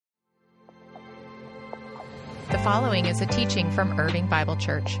The following is a teaching from Irving Bible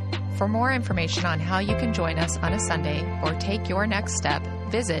Church. For more information on how you can join us on a Sunday or take your next step,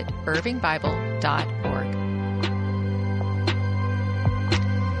 visit irvingbible.org.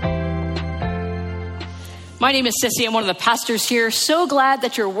 My name is Sissy. I'm one of the pastors here. So glad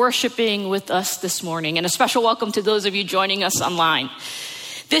that you're worshiping with us this morning. And a special welcome to those of you joining us online.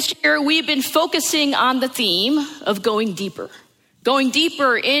 This year, we've been focusing on the theme of going deeper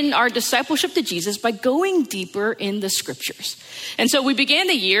in our discipleship to Jesus by going deeper in the scriptures. And so we began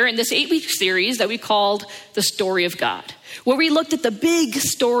the year in this 8-week series that we called The Story of God, where we looked at the big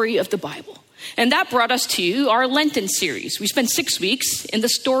story of the Bible. And that brought us to our Lenten series. We spent 6 weeks in the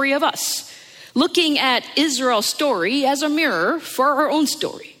story of us, looking at Israel's story as a mirror for our own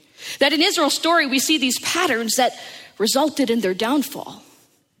story. That in Israel's story, we see these patterns that resulted in their downfall.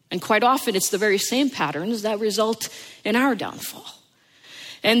 And quite often, it's the very same patterns that result in our downfall.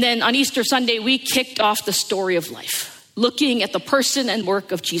 And then on Easter Sunday, we kicked off the story of life, looking at the person and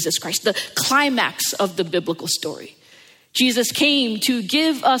work of Jesus Christ, the climax of the biblical story. Jesus came to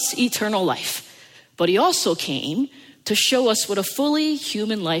give us eternal life, but he also came to show us what a fully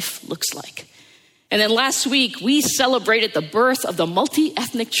human life looks like. And then last week, we celebrated the birth of the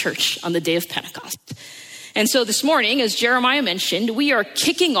multi-ethnic church on the day of Pentecost. And so this morning, as Jeremiah mentioned, we are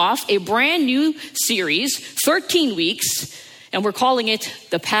kicking off a brand new series, 13 weeks, and we're calling it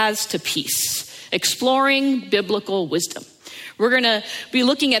The Paths to Peace, Exploring Biblical Wisdom. We're going to be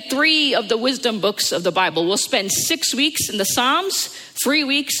looking at 3 of the wisdom books of the Bible. We'll spend 6 weeks in the Psalms, 3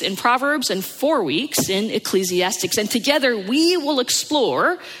 weeks in Proverbs, and 4 weeks in Ecclesiastes. And together, we will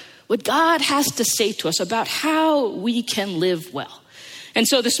explore what God has to say to us about how we can live well. And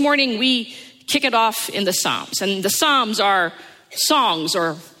so this morning, we kick it off in the Psalms. And the Psalms are songs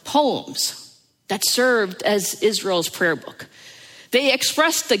or poems that served as Israel's prayer book. They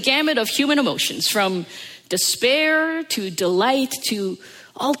expressed the gamut of human emotions, from despair to delight to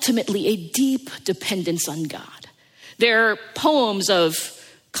ultimately a deep dependence on God. They're poems of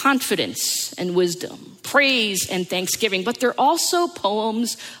confidence and wisdom, praise and thanksgiving, but they're also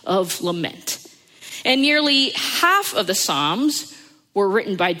poems of lament. And nearly half of the Psalms were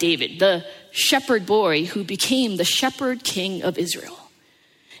written by David, the shepherd boy who became the shepherd king of Israel.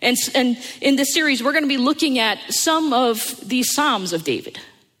 And in this series, we're going to be looking at some of these Psalms of David,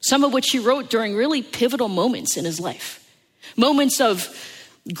 some of which he wrote during really pivotal moments in his life. Moments of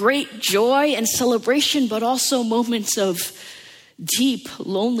great joy and celebration, but also moments of deep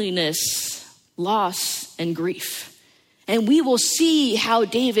loneliness, loss, and grief. And we will see how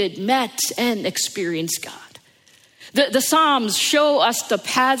David met and experienced God. The Psalms show us the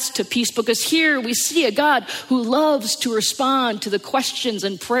paths to peace because here we see a God who loves to respond to the questions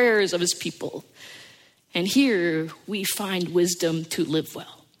and prayers of his people. And here we find wisdom to live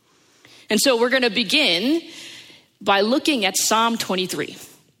well. And so we're going to begin by looking at Psalm 23,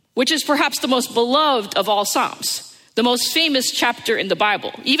 which is perhaps the most beloved of all Psalms, the most famous chapter in the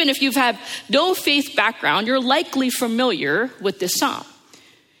Bible. Even if you've had no faith background, you're likely familiar with this Psalm.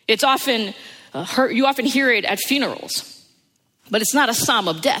 It's often you often hear it at funerals, but it's not a psalm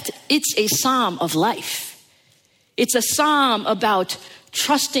of death. It's a psalm of life. It's a psalm about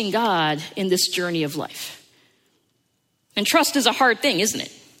trusting God in this journey of life. And trust is a hard thing, isn't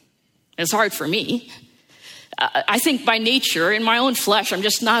it? It's hard for me. I think by nature, in my own flesh, I'm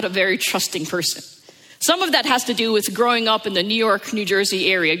just not a very trusting person. Some of that has to do with growing up in the New York, New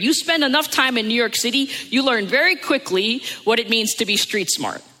Jersey area. You spend enough time in New York City, you learn very quickly what it means to be street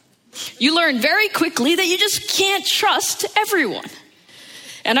smart. You learn very quickly that you just can't trust everyone.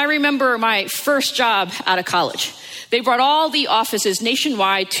 And I remember my first job out of college. They brought all the offices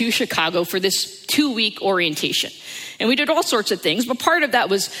nationwide to Chicago for this 2-week orientation. And we did all sorts of things, but part of that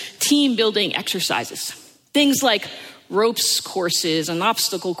was team building exercises. Things like ropes courses and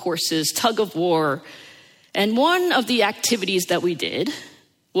obstacle courses, tug of war. And one of the activities that we did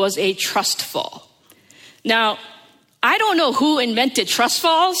was a trust fall. Now, I don't know who invented trust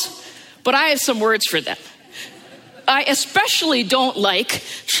falls, but I have some words for them. I especially don't like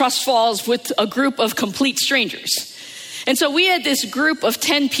trust falls with a group of complete strangers. And so we had this group of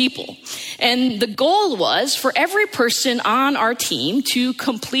 10 people. And the goal was for every person on our team to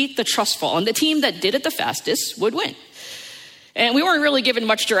complete the trust fall. And the team that did it the fastest would win. And we weren't really given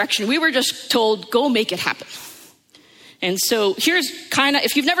much direction. We were just told, go make it happen. And so here's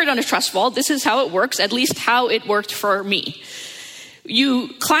if you've never done a trust fall, this is how it works, at least how it worked for me. You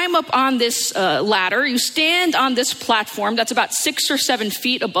climb up on this ladder, you stand on this platform that's about 6 or 7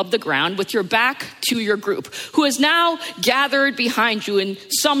 feet above the ground with your back to your group, who is now gathered behind you in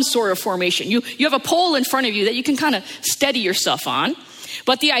some sort of formation. You have a pole in front of you that you can kind of steady yourself on.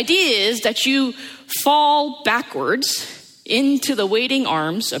 But the idea is that you fall backwards into the waiting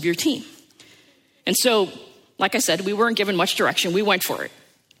arms of your team. And so, like I said, we weren't given much direction. We went for it.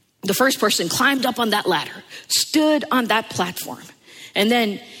 The first person climbed up on that ladder, stood on that platform, and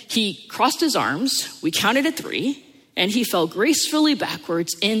then he crossed his arms. We counted at 3, and he fell gracefully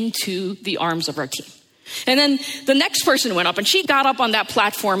backwards into the arms of our team. And then the next person went up, and she got up on that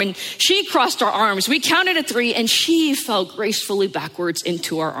platform, and she crossed her arms. We counted at 3, and she fell gracefully backwards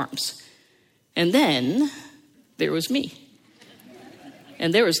into our arms. And then there was me.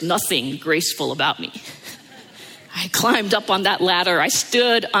 And there was nothing graceful about me. I climbed up on that ladder. I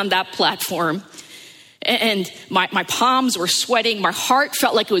stood on that platform, and my palms were sweating. My heart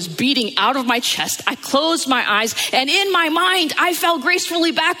felt like it was beating out of my chest. I closed my eyes, and in my mind, I fell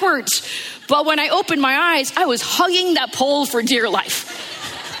gracefully backwards. But when I opened my eyes, I was hugging that pole for dear life.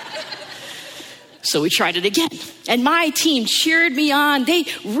 So we tried it again, and my team cheered me on. They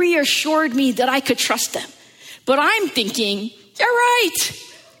reassured me that I could trust them. But I'm thinking, you're right.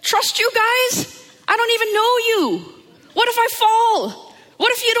 Trust you guys? I don't even know you. What if I fall?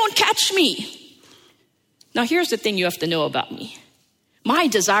 What if you don't catch me? Now, here's the thing you have to know about me. My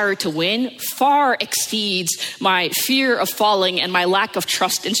desire to win far exceeds my fear of falling and my lack of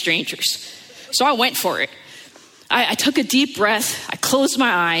trust in strangers. So I went for it. I took a deep breath. I closed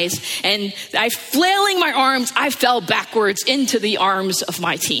my eyes, and flailing my arms, I fell backwards into the arms of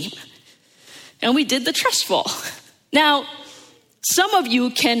my team. And we did the trust fall. Now, some of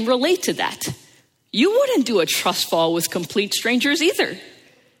you can relate to that. You wouldn't do a trust fall with complete strangers either,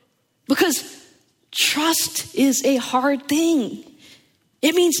 because trust is a hard thing.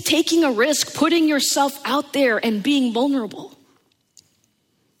 It means taking a risk, putting yourself out there and being vulnerable.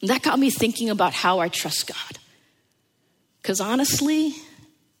 And that got me thinking about how I trust God. Because honestly,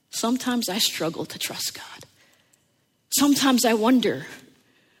 sometimes I struggle to trust God. Sometimes I wonder,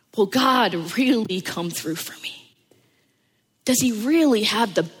 will God really come through for me? Does he really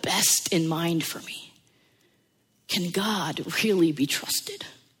have the best in mind for me? Can God really be trusted?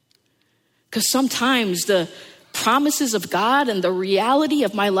 Because sometimes the promises of God and the reality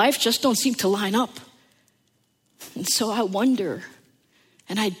of my life just don't seem to line up. And so I wonder,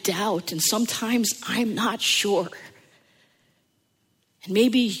 and I doubt, and sometimes I'm not sure. And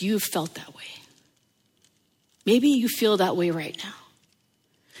maybe you've felt that way. Maybe you feel that way right now.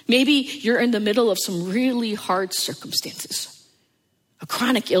 Maybe you're in the middle of some really hard circumstances, a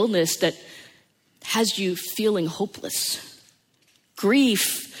chronic illness that has you feeling hopeless,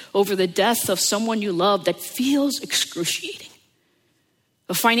 grief over the death of someone you love that feels excruciating,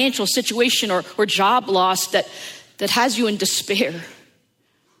 a financial situation or job loss that has you in despair,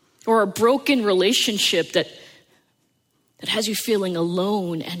 or a broken relationship that has you feeling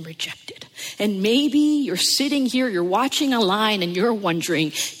alone and rejected. And maybe you're sitting here, you're watching online, and you're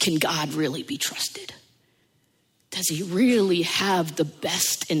wondering, can God really be trusted? Does he really have the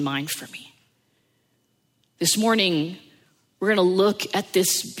best in mind for me? This morning, we're going to look at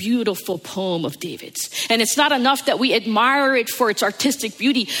this beautiful poem of David's. And it's not enough that we admire it for its artistic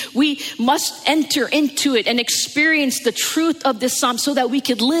beauty. We must enter into it and experience the truth of this psalm so that we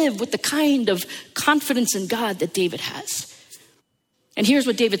could live with the kind of confidence in God that David has. And here's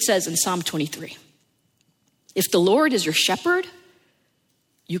what David says in Psalm 23. If the Lord is your shepherd,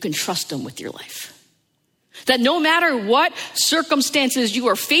 you can trust him with your life. That no matter what circumstances you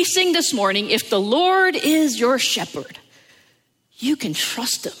are facing this morning, if the Lord is your shepherd, you can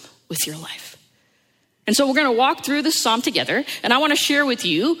trust him with your life. And so we're going to walk through this psalm together, and I want to share with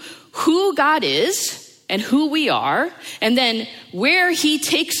you who God is and who we are, and then where he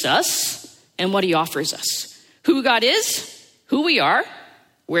takes us and what he offers us. Who God is, who we are,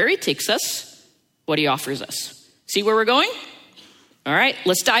 where he takes us, what he offers us. See where we're going? All right,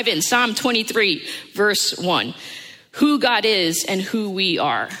 let's dive in. Psalm 23, verse 1. Who God is and who we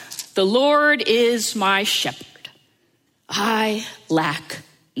are. The Lord is my shepherd. I lack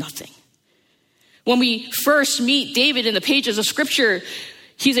nothing. When we first meet David in the pages of Scripture,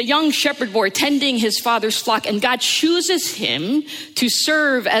 he's a young shepherd boy tending his father's flock, and God chooses him to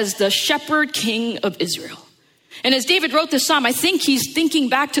serve as the shepherd king of Israel. And as David wrote this psalm, I think he's thinking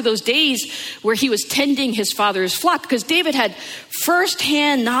back to those days where he was tending his father's flock, because David had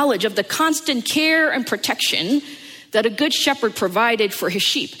firsthand knowledge of the constant care and protection that a good shepherd provided for his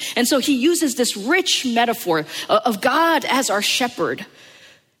sheep. And so he uses this rich metaphor of God as our shepherd.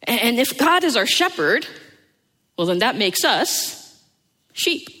 And if God is our shepherd, well, then that makes us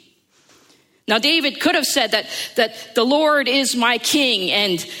sheep. Now, David could have said that the Lord is my king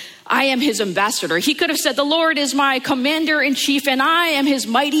and I am his ambassador. He could have said, the Lord is my commander in chief and I am his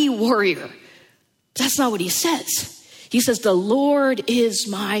mighty warrior. But that's not what he says. He says, the Lord is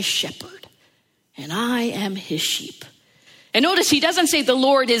my shepherd, and I am his sheep. And notice he doesn't say the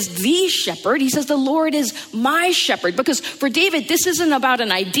Lord is the shepherd. He says the Lord is my shepherd. Because for David, this isn't about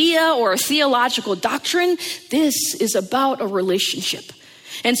an idea or a theological doctrine. This is about a relationship.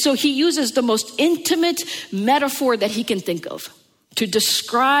 And so he uses the most intimate metaphor that he can think of to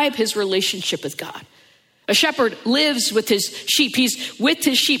describe his relationship with God. A shepherd lives with his sheep. He's with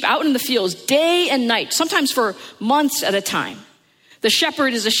his sheep out in the fields day and night, sometimes for months at a time. The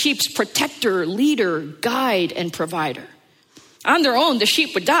shepherd is a sheep's protector, leader, guide, and provider. On their own, the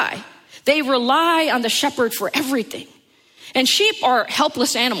sheep would die. They rely on the shepherd for everything. And sheep are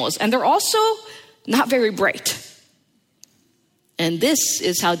helpless animals, and they're also not very bright. And this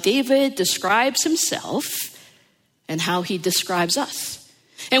is how David describes himself and how he describes us.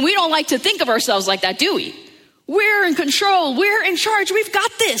 And we don't like to think of ourselves like that, do we? We're in control. We're in charge. We've got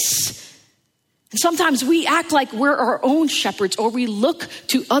this. And sometimes we act like we're our own shepherds, or we look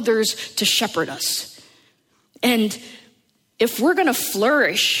to others to shepherd us. And if we're going to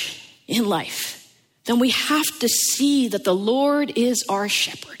flourish in life, then we have to see that the Lord is our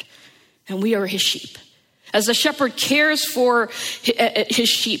shepherd and we are his sheep. As the shepherd cares for his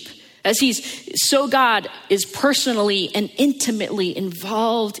sheep, so God is personally and intimately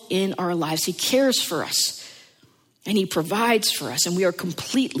involved in our lives. He cares for us and he provides for us, and we are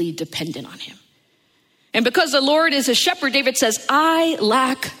completely dependent on him. And because the Lord is a shepherd, David says, I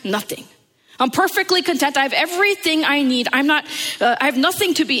lack nothing. I'm perfectly content. I have everything I need. I have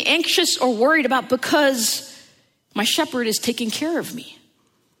nothing to be anxious or worried about because my shepherd is taking care of me.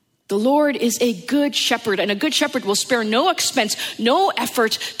 The Lord is a good shepherd, and a good shepherd will spare no expense, no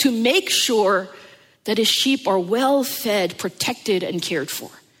effort to make sure that his sheep are well fed, protected, and cared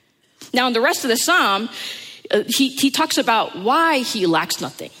for. Now, in the rest of the psalm, he talks about why he lacks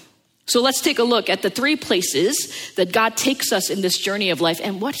nothing. So let's take a look at the 3 places that God takes us in this journey of life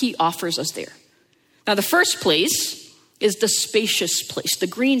and what he offers us there. Now, the first place is the spacious place, the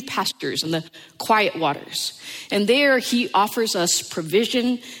green pastures and the quiet waters. And there he offers us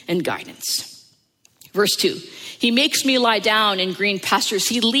provision and guidance. Verse 2, he makes me lie down in green pastures.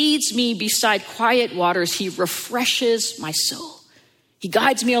 He leads me beside quiet waters. He refreshes my soul. He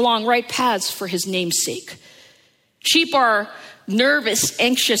guides me along right paths for his name's sake. Sheep are nervous,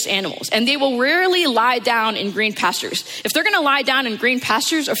 anxious animals, and they will rarely lie down in green pastures. If they're going to lie down in green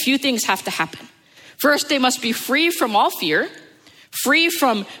pastures, a few things have to happen. First, they must be free from all fear, free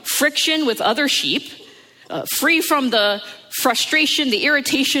from friction with other sheep, free from the frustration, the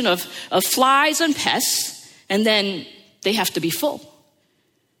irritation of flies and pests, and then they have to be full.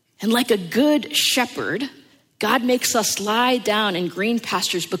 And like a good shepherd, God makes us lie down in green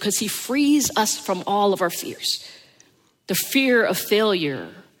pastures because he frees us from all of our fears. The fear of failure,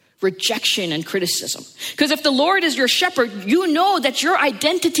 rejection, and criticism. Because if the Lord is your shepherd, you know that your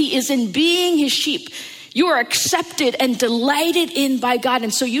identity is in being his sheep. You are accepted and delighted in by God,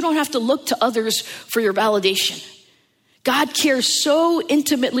 and so you don't have to look to others for your validation. God cares so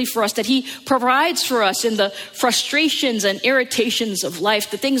intimately for us that he provides for us in the frustrations and irritations of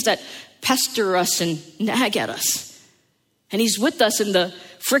life, the things that pester us and nag at us. And he's with us in the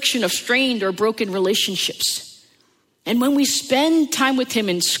friction of strained or broken relationships. And when we spend time with him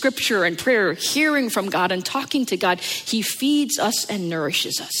in scripture and prayer, hearing from God and talking to God, he feeds us and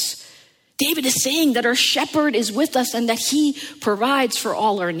nourishes us. David is saying that our shepherd is with us and that he provides for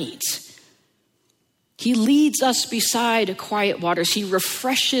all our needs. He leads us beside quiet waters. He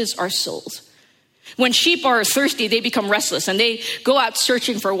refreshes our souls. When sheep are thirsty, they become restless and they go out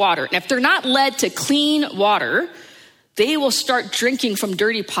searching for water. And if they're not led to clean water, they will start drinking from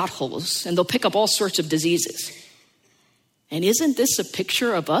dirty potholes and they'll pick up all sorts of diseases. And isn't this a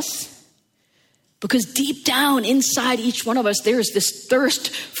picture of us? Because deep down inside each one of us, there's this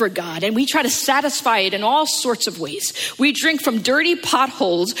thirst for God, and we try to satisfy it in all sorts of ways. We drink from dirty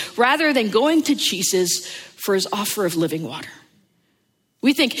potholes rather than going to Jesus for his offer of living water.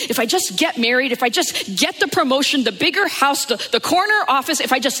 We think, if I just get married, if I just get the promotion, the bigger house, the corner office,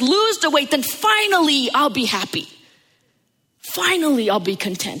 if I just lose the weight, then finally I'll be happy. Finally I'll be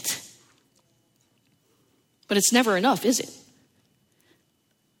content. But it's never enough, is it?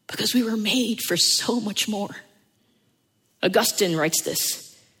 Because we were made for so much more. Augustine writes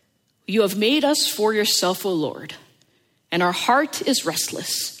this: you have made us for yourself, O Lord, and our heart is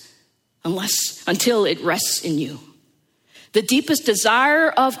restless until it rests in you. The deepest desire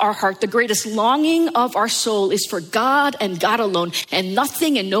of our heart, the greatest longing of our soul is for God and God alone, and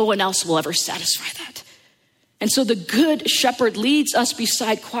nothing and no one else will ever satisfy that. And so the good shepherd leads us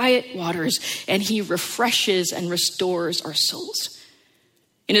beside quiet waters, and he refreshes and restores our souls.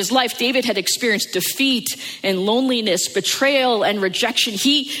 In his life, David had experienced defeat and loneliness, betrayal and rejection.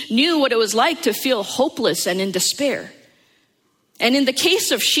 He knew what it was like to feel hopeless and in despair. And in the case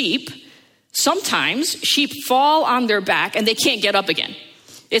of sheep, sometimes sheep fall on their back and they can't get up again.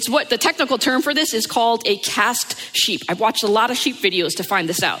 It's what the technical term for this is called a cast sheep. I've watched a lot of sheep videos to find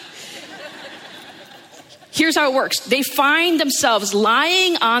this out. Here's how it works. They find themselves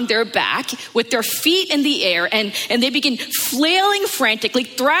lying on their back with their feet in the air, and they begin flailing frantically,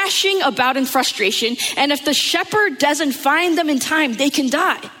 thrashing about in frustration. And if the shepherd doesn't find them in time, they can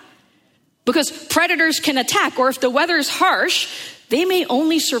die. Because predators can attack, or if the weather is harsh, they may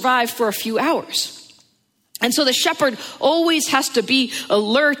only survive for a few hours. And so the shepherd always has to be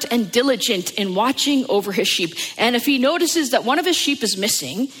alert and diligent in watching over his sheep. And if he notices that one of his sheep is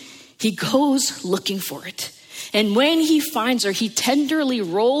missing, he goes looking for it. And when he finds her, he tenderly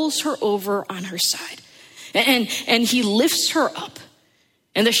rolls her over on her side. And he lifts her up.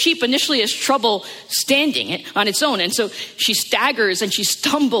 And the sheep initially has trouble standing on its own. And so she staggers and she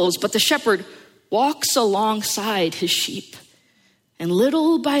stumbles, but the shepherd walks alongside his sheep. And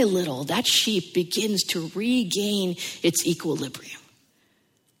little by little, that sheep begins to regain its equilibrium.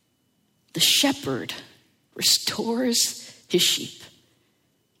 The shepherd restores his sheep.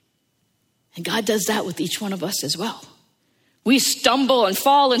 And God does that with each one of us as well. We stumble and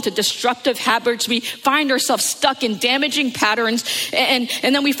fall into destructive habits. We find ourselves stuck in damaging patterns. And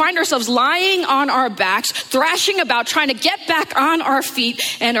then we find ourselves lying on our backs, thrashing about, trying to get back on our feet.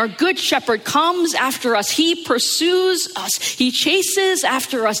 And our good shepherd comes after us. He pursues us. He chases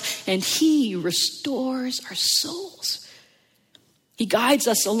after us. And he restores our souls. He guides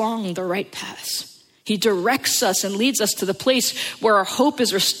us along the right paths. He directs us and leads us to the place where our hope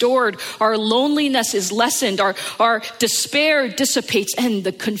is restored, our loneliness is lessened, our despair dissipates, and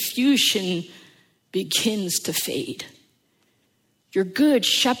the confusion begins to fade. Your good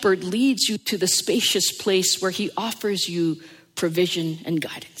shepherd leads you to the spacious place where he offers you provision and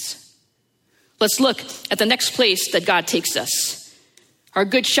guidance. Let's look at the next place that God takes us. Our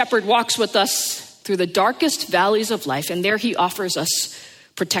good shepherd walks with us through the darkest valleys of life, and there he offers us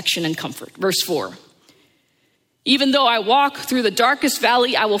protection and comfort. Verse 4. Even though I walk through the darkest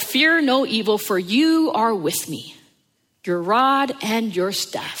valley, I will fear no evil, for you are with me. Your rod and your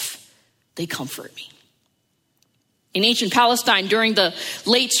staff, they comfort me. In ancient Palestine, during the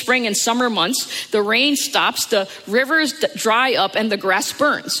late spring and summer months, the rain stops, the rivers dry up, and the grass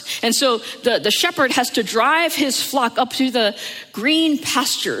burns. And so the shepherd has to drive his flock up to the green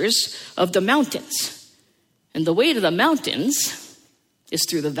pastures of the mountains. And the way to the mountains is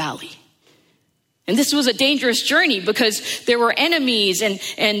through the valley. And this was a dangerous journey because there were enemies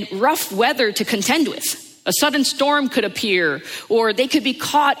and rough weather to contend with. A sudden storm could appear, or they could be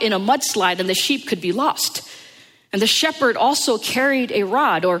caught in a mudslide and the sheep could be lost. And the shepherd also carried a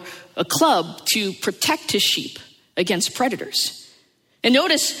rod or a club to protect his sheep against predators. And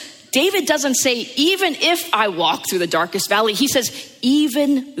notice, David doesn't say, even if I walk through the darkest valley. He says,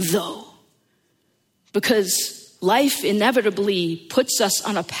 even though. Because life inevitably puts us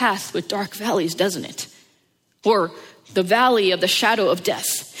on a path with dark valleys, doesn't it? Or the valley of the shadow of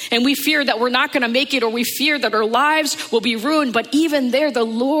death. And we fear that we're not going to make it, or we fear that our lives will be ruined. But even there, the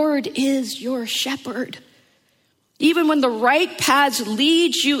Lord is your shepherd. Even when the right paths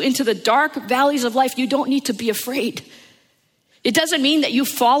lead you into the dark valleys of life, you don't need to be afraid. It doesn't mean that you've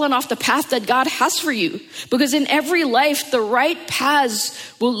fallen off the path that God has for you. Because in every life, the right paths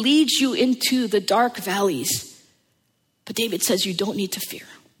will lead you into the dark valleys. But David says you don't need to fear.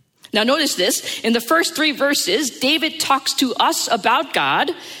 Now notice this. In the first 3 verses, David talks to us about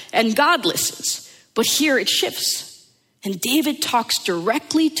God and God listens. But here it shifts. And David talks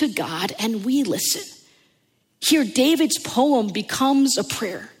directly to God and we listen. Here David's poem becomes a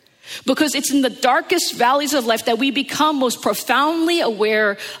prayer. Because it's in the darkest valleys of life that we become most profoundly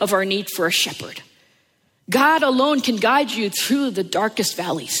aware of our need for a shepherd. God alone can guide you through the darkest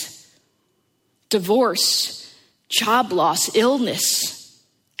valleys. Divorce, job loss, illness,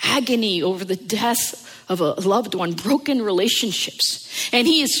 agony over the death of a loved one, broken relationships. And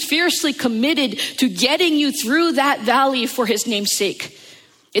he is fiercely committed to getting you through that valley for his name's sake.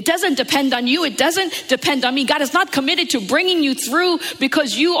 It doesn't depend on you. It doesn't depend on me. God is not committed to bringing you through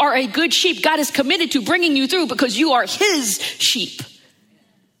because you are a good sheep. God is committed to bringing you through because you are his sheep.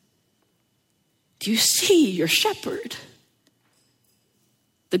 Do you see your shepherd?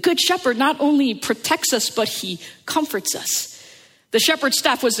 The good shepherd not only protects us, but he comforts us. The shepherd's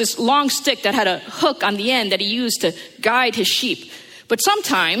staff was this long stick that had a hook on the end that he used to guide his sheep. But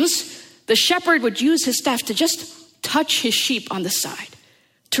sometimes the shepherd would use his staff to just touch his sheep on the side,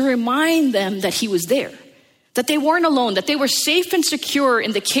 to remind them that he was there. that they weren't alone, that they were safe and secure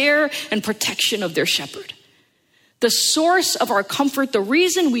in the care and protection of their shepherd. The source of our comfort, the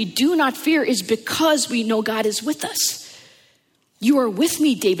reason we do not fear is because we know God is with us. You are with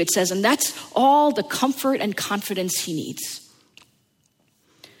me, David says, and that's all the comfort and confidence he needs.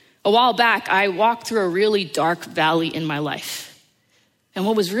 A while back, I walked through a really dark valley in my life. And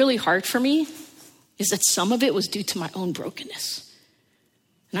what was really hard for me is that some of it was due to my own brokenness.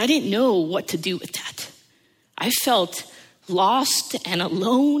 And I didn't know what to do with that. I felt lost and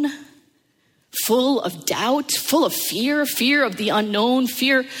alone, full of doubt, full of fear of the unknown,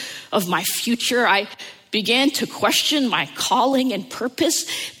 fear of my future. I began to question my calling and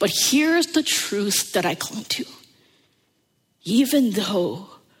purpose, but here's the truth that I clung to. Even though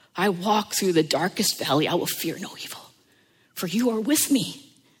I walk through the darkest valley, I will fear no evil, for you are with me.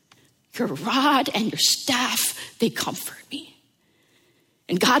 Your rod and your staff, they comfort me.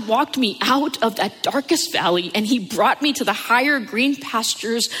 And God walked me out of that darkest valley, and he brought me to the higher green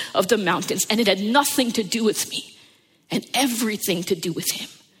pastures of the mountains. And it had nothing to do with me and everything to do with him,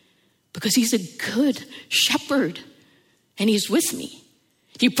 because he's a good shepherd and he's with me.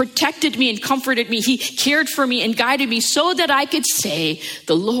 He protected me and comforted me. He cared for me and guided me so that I could say,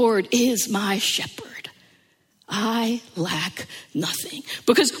 the Lord is my shepherd. I lack nothing.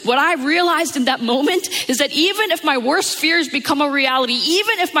 Because what I realized in that moment is that even if my worst fears become a reality,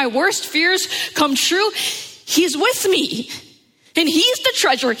 even if my worst fears come true, he's with me. And he's the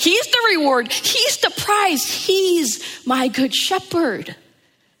treasure. He's the reward. He's the prize. He's my good shepherd.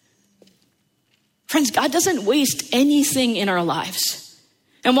 Friends, God doesn't waste anything in our lives.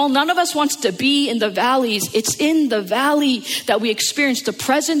 And while none of us wants to be in the valleys, it's in the valley that we experience the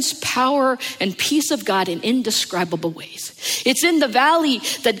presence, power, and peace of God in indescribable ways. It's in the valley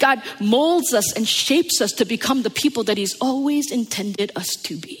that God molds us and shapes us to become the people that he's always intended us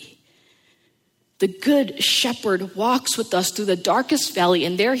to be. The good shepherd walks with us through the darkest valley,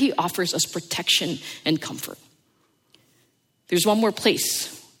 and there he offers us protection and comfort. There's one more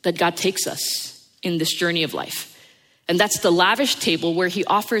place that God takes us in this journey of life. And that's the lavish table where he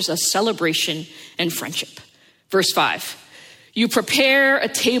offers us celebration and friendship. Verse 5, you prepare a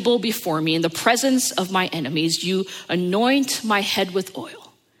table before me in the presence of my enemies. You anoint my head with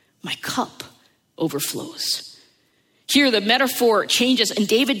oil. My cup overflows. Here the metaphor changes, and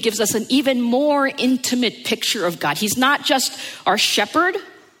David gives us an even more intimate picture of God. He's not just our shepherd,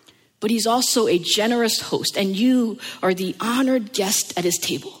 but he's also a generous host. And you are the honored guest at his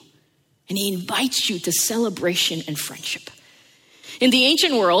table. And he invites you to celebration and friendship. In the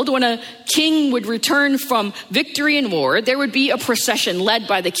ancient world, when a king would return from victory in war, there would be a procession led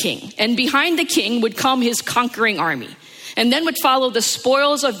by the king. And behind the king would come his conquering army. And then would follow the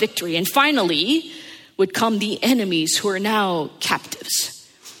spoils of victory. And finally would come the enemies who are now captives.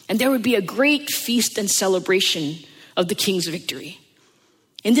 And there would be a great feast and celebration of the king's victory.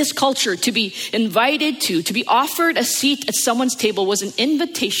 In this culture, to be invited to be offered a seat at someone's table was an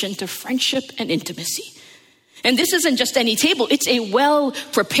invitation to friendship and intimacy. And this isn't just any table. It's a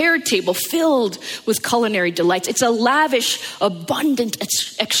well-prepared table filled with culinary delights. It's a lavish, abundant,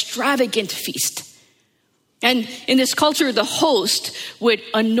 extravagant feast. And in this culture, the host would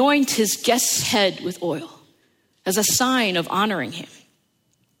anoint his guest's head with oil as a sign of honoring him.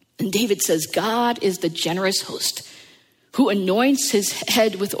 And David says, God is the generous host who anoints his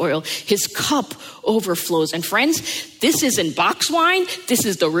head with oil. His cup overflows. And friends, this isn't box wine. This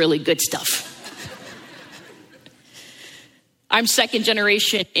is the really good stuff. I'm second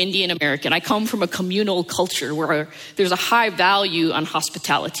generation Indian American. I come from a communal culture where there's a high value on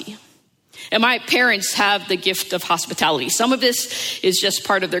hospitality. And my parents have the gift of hospitality. Some of this is just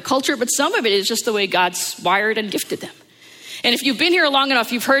part of their culture, but some of it is just the way God's wired and gifted them. And if you've been here long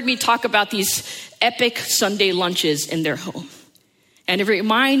enough, you've heard me talk about these epic Sunday lunches in their home. And it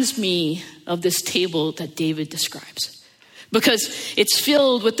reminds me of this table that David describes, because it's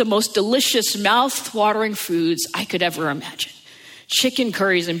filled with the most delicious, mouth-watering foods I could ever imagine. Chicken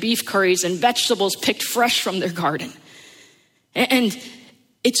curries and beef curries and vegetables picked fresh from their garden. And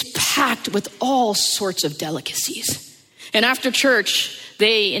it's packed with all sorts of delicacies. And after church,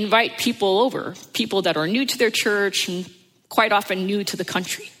 they invite people over, people that are new to their church and quite often new to the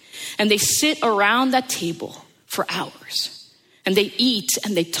country. And they sit around that table for hours. And they eat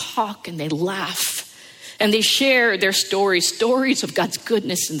and they talk and they laugh. And they share their stories of God's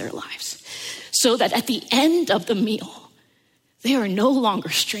goodness in their lives. So that at the end of the meal, they are no longer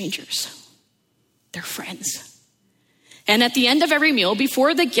strangers. They're friends. And at the end of every meal,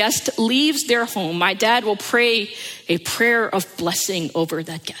 before the guest leaves their home, my dad will pray a prayer of blessing over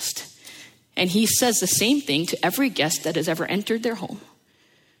that guest. And he says the same thing to every guest that has ever entered their home.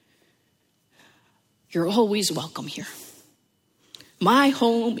 You're always welcome here. My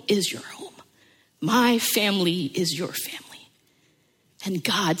home is your home. My family is your family. And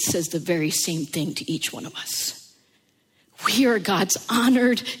God says the very same thing to each one of us. We are God's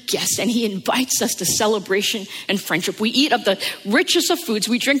honored guests, and he invites us to celebration and friendship. We eat of the richest of foods.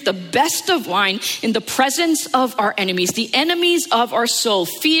 We drink the best of wine in the presence of our enemies, the enemies of our soul,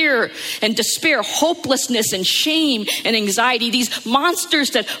 fear and despair, hopelessness and shame and anxiety. These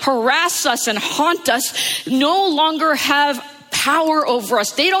monsters that harass us and haunt us no longer have power over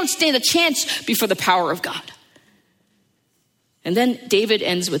us. They don't stand a chance before the power of God. And then David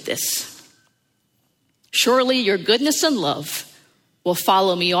ends with this. Surely your goodness and love will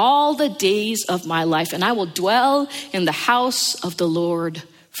follow me all the days of my life, and I will dwell in the house of the Lord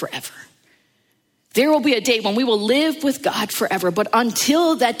forever. There will be a day when we will live with God forever, but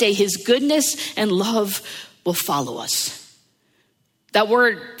until that day, his goodness and love will follow us. That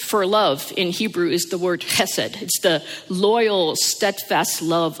word for love in Hebrew is the word chesed. It's the loyal, steadfast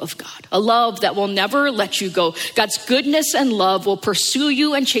love of God. A love that will never let you go. God's goodness and love will pursue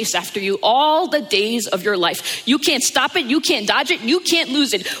you and chase after you all the days of your life. You can't stop it. You can't dodge it. You can't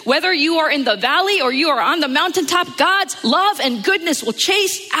lose it. Whether you are in the valley or you are on the mountaintop, God's love and goodness will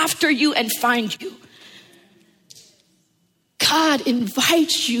chase after you and find you. God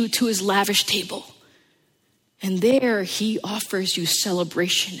invites you to his lavish table. And there he offers you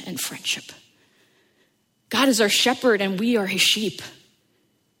celebration and friendship. God is our shepherd and we are his sheep.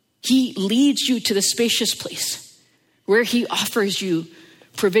 He leads you to the spacious place where he offers you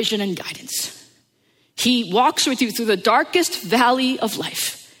provision and guidance. He walks with you through the darkest valley of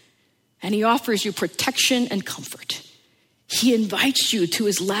life and he offers you protection and comfort. He invites you to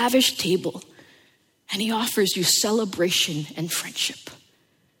his lavish table and he offers you celebration and friendship.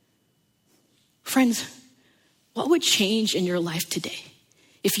 Friends, what would change in your life today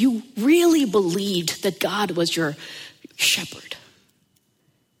if you really believed that God was your shepherd?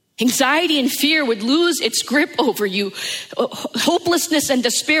 Anxiety and fear would lose its grip over you. Hopelessness and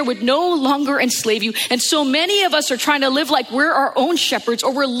despair would no longer enslave you. And so many of us are trying to live like we're our own shepherds,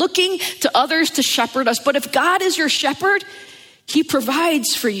 or we're looking to others to shepherd us. But if God is your shepherd, he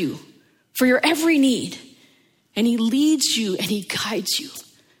provides for you, for your every need. And he leads you and he guides you.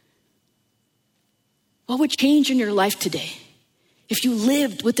 What would change in your life today if you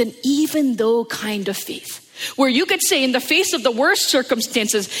lived with an even though kind of faith, where you could say in the face of the worst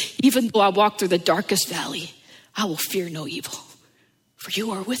circumstances, even though I walk through the darkest valley, I will fear no evil, for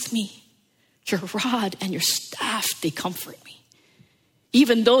you are with me. Your rod and your staff, they comfort me.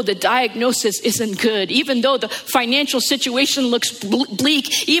 Even though the diagnosis isn't good, even though the financial situation looks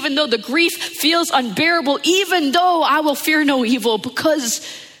bleak, even though the grief feels unbearable, even though I will fear no evil because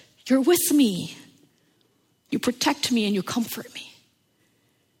you're with me. You protect me and you comfort me.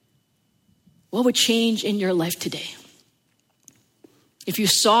 What would change in your life today if you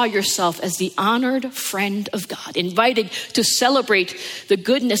saw yourself as the honored friend of God, invited to celebrate the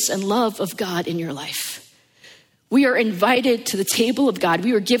goodness and love of God in your life? We are invited to the table of God.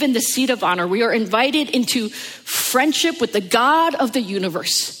 We are given the seat of honor. We are invited into friendship with the God of the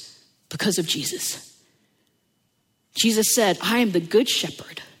universe because of Jesus. Jesus said, I am the good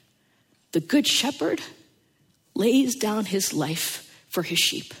shepherd. The good shepherd lays down his life for his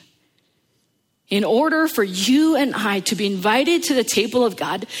sheep. In order for you and I to be invited to the table of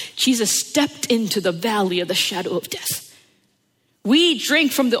God, Jesus stepped into the valley of the shadow of death. We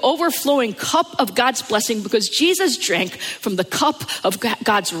drink from the overflowing cup of God's blessing because Jesus drank from the cup of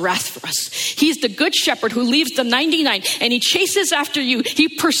God's wrath for us. He's the good shepherd who leaves the 99 and he chases after you. He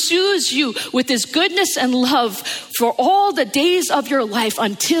pursues you with his goodness and love for all the days of your life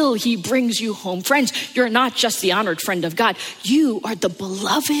until he brings you home. Friends, you're not just the honored friend of God. You are the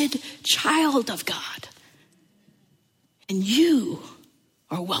beloved child of God. And you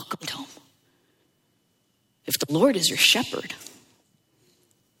are welcomed home. If the Lord is your shepherd,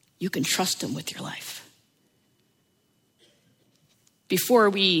 you can trust him with your life. Before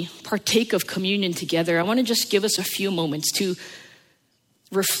we partake of communion together, I want to just give us a few moments to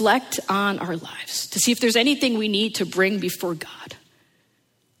reflect on our lives, to see if there's anything we need to bring before God,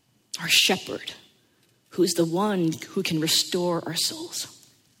 our shepherd, who is the one who can restore our souls.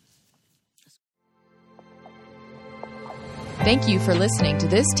 Thank you for listening to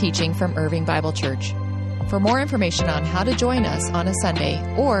this teaching from Irving Bible Church. For more information on how to join us on a Sunday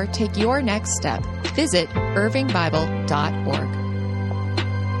or take your next step, visit irvingbible.org.